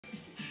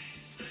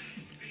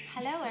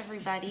Hello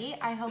everybody,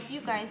 I hope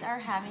you guys are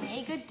having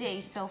a good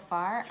day so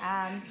far.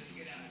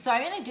 So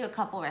I'm gonna do a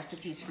couple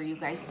recipes for you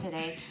guys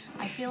today.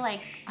 I feel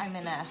like I'm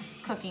in a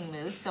cooking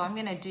mood, so I'm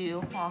gonna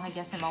do, well, I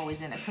guess I'm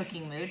always in a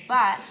cooking mood,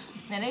 but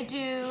I'm gonna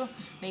do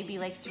maybe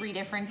like 3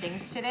 different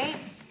things today.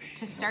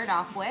 To start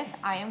off with,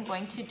 I am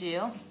going to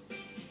do,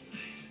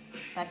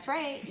 that's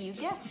right, you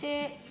guessed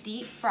it,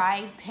 deep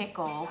fried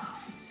pickles.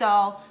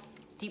 So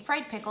deep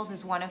fried pickles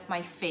is one of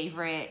my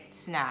favorite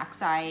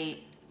snacks. I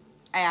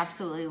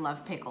absolutely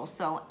love pickles.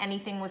 So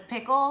anything with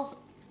pickles,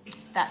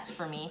 that's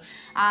for me.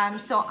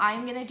 So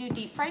I'm gonna do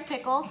deep fried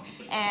pickles,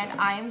 and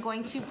I'm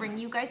going to bring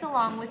you guys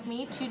along with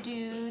me to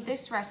do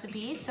this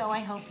recipe. So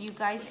I hope you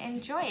guys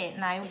enjoy it,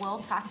 and I will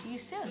talk to you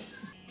soon.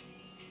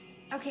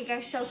 Okay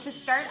guys, so to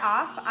start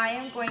off, I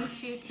am going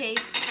to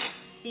take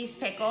these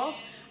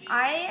pickles.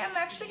 I am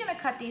actually gonna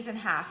cut these in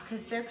half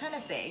because they're kind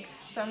of big.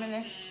 So I'm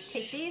gonna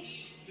take these,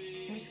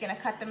 I'm just gonna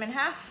cut them in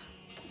half.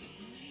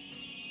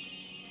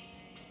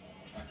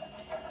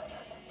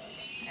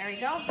 There we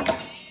go.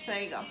 So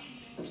there you go.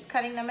 I'm just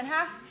cutting them in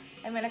half.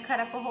 I'm gonna cut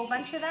up a whole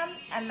bunch of them,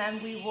 and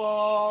then we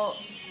will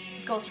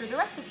go through the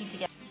recipe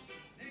together.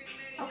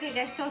 Okay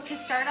guys, so to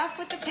start off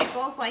with the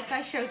pickles, like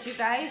I showed you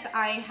guys,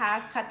 I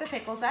have cut the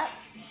pickles up.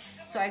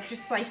 So I've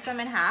just sliced them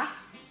in half.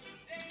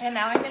 And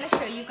now I'm gonna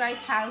show you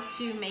guys how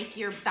to make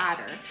your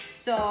batter.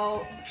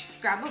 So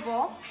just grab a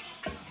bowl,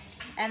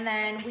 and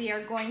then we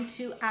are going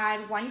to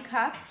add 1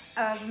 cup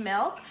of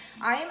milk.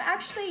 I am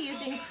actually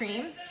using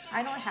cream.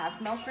 I don't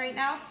have milk right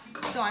now,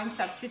 so I'm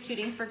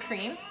substituting for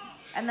cream.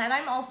 And then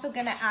I'm also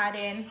gonna add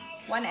in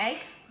 1 egg.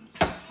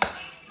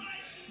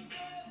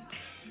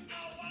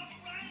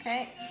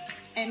 Okay,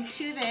 and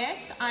to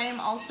this, I am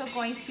also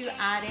going to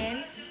add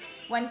in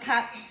 1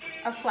 cup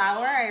of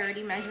flour. I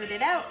already measured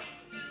it out.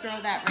 Throw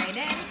that right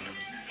in.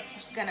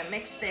 Just gonna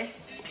mix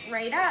this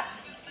right up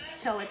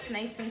till it's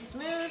nice and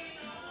smooth.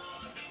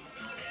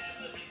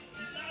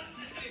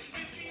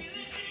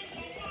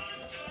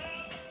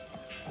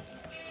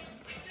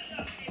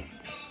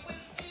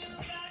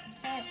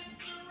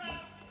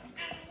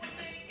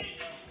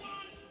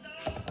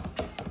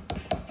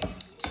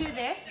 To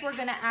this, we're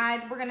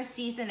gonna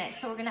season it.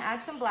 So we're gonna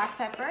add some black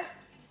pepper.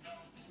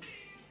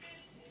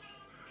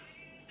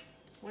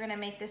 We're gonna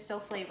make this so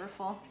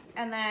flavorful.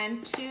 And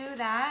then to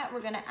that,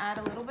 we're gonna add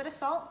a little bit of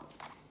salt.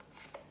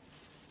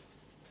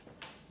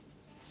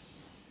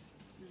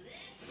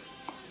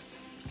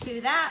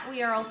 To that,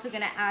 we are also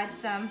gonna add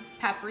some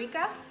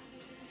paprika.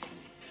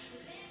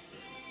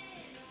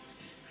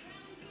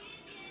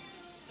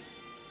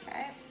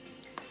 Okay.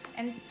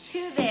 And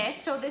to this,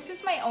 so this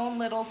is my own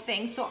little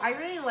thing. So I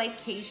really like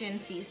Cajun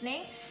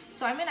seasoning.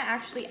 So I'm gonna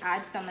actually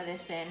add some of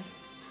this in.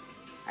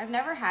 I've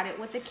never had it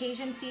with the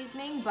Cajun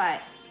seasoning,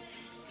 but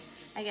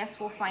I guess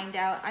we'll find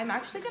out. I'm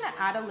actually gonna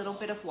add a little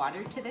bit of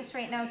water to this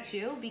right now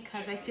too,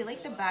 because I feel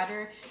like the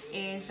batter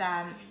is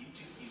a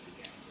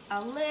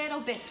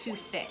little bit too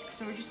thick.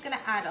 So we're just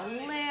gonna add a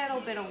little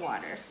bit of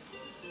water.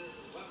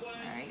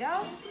 There we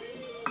go.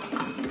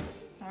 And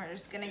we're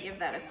just gonna give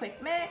that a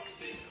quick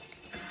mix.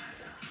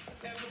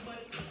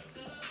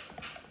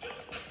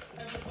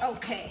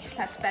 Okay,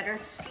 that's better.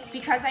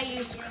 Because I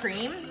used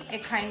cream,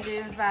 it kind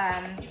of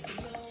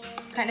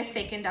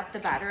thickened up the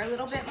batter a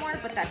little bit more,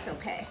 but that's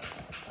okay.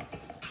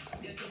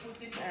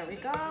 There we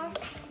go.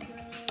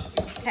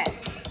 Okay,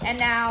 and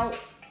now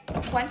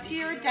once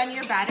you're done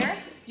your batter,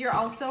 you're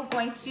also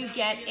going to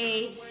get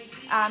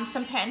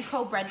some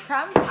panko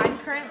breadcrumbs. I'm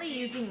currently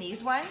using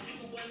these ones.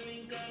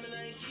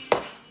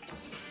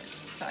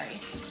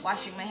 Sorry,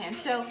 washing my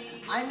hands. So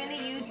I'm gonna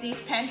use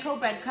these panko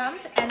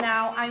breadcrumbs, and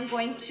now I'm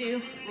going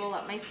to roll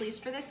up my sleeves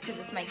for this because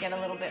this might get a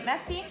little bit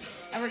messy.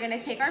 And we're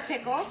gonna take our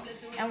pickles,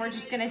 and we're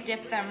just gonna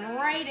dip them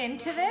right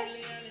into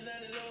this.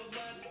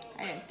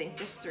 I didn't think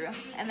this through.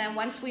 And then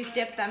once we've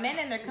dipped them in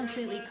and they're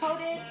completely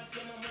coated,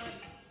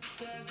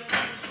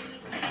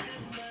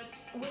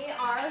 we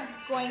are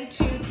going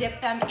to dip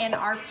them in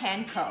our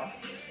panko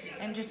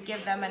and just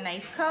give them a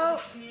nice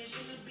coat.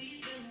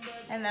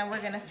 And then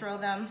we're gonna throw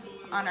them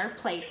on our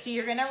plate. So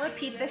you're gonna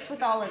repeat this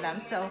with all of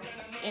them. So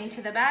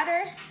into the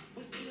batter,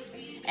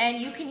 and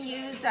you can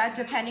use,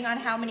 depending on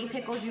how many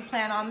pickles you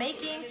plan on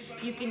making,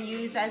 you can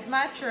use as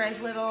much or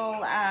as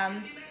little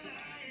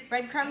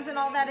breadcrumbs and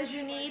all that as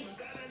you need.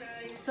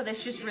 So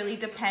this just really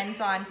depends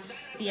on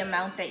the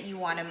amount that you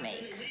want to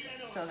make.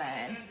 So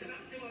then,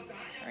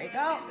 there we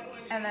go.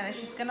 And then it's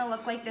just gonna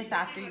look like this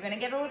after. You're gonna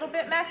get a little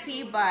bit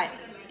messy, but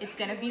it's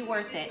gonna be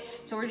worth it.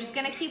 So we're just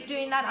gonna keep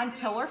doing that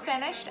until we're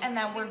finished, and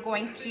then we're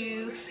going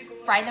to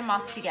fry them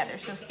off together.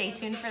 So stay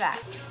tuned for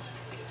that.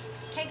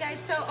 Hey guys,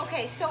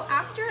 so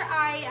after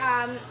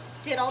I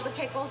did all the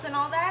pickles and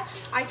all that,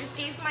 I just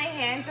gave my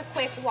hands a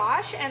quick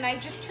wash, and I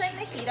just turned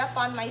the heat up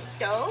on my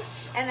stove,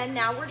 and then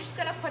now we're just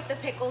gonna put the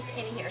pickles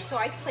in here. So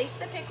I've placed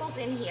the pickles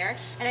in here,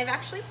 and I've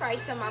actually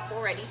fried some up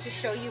already to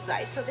show you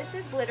guys. So this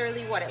is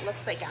literally what it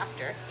looks like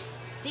after.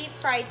 Deep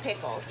fried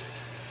pickles.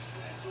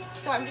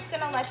 So I'm just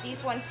gonna let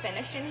these ones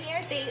finish in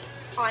here. They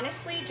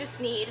honestly just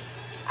need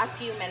a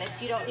few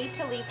minutes. You don't need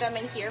to leave them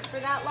in here for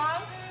that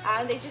long.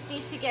 They just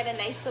need to get a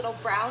nice little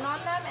brown on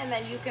them, and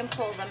then you can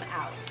pull them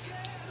out.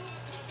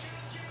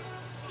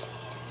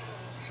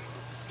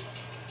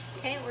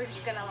 Okay, we're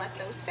just gonna let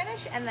those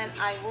finish, and then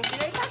I will be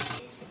right back.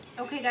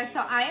 Okay guys,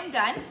 so I am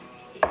done.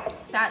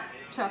 That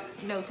took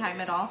no time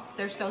at all.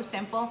 They're so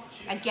simple.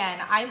 Again,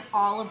 I'm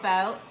all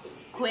about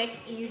quick,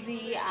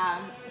 easy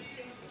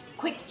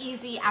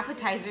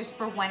appetizers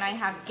for when I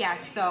have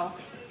guests. So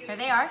here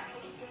they are.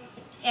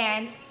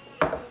 And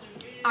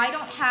I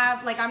don't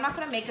have, like, I'm not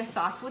gonna make a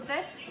sauce with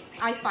this.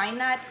 I find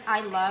that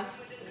I love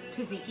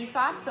tzatziki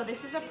sauce. So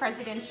this is a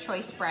President's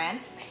Choice brand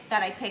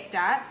that I picked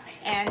up,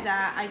 and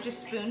I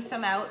just spooned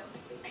some out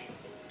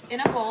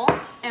in a bowl,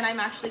 and I'm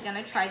actually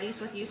gonna try these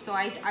with you. So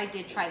I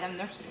did try them,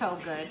 they're so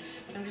good.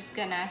 So I'm just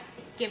gonna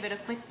give it a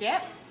quick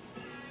dip.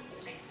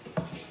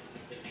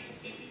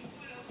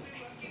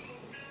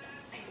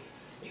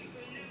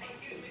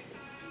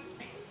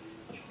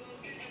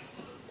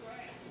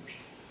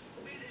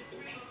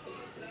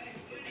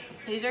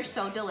 These are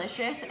so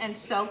delicious and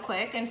so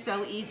quick and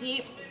so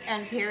easy,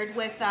 and paired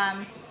with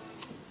the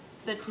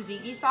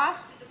tzatziki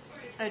sauce,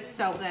 it's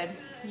so good.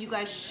 You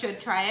guys should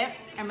try it.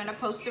 I'm gonna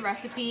post the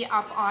recipe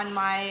up on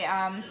my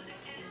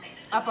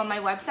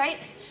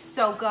website.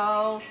 So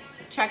go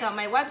check out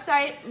my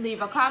website,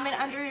 leave a comment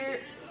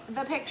under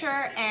the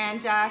picture,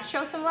 and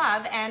show some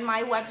love. And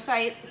my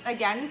website,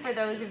 again, for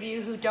those of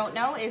you who don't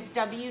know, is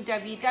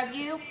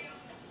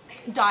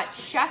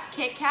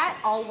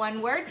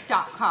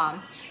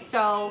www.chefkitkat.com.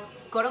 So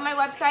go to my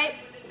website,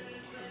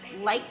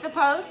 like the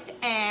post,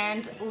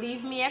 and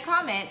leave me a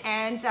comment,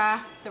 and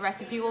the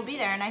recipe will be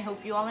there, and I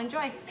hope you all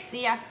enjoy.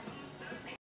 See ya.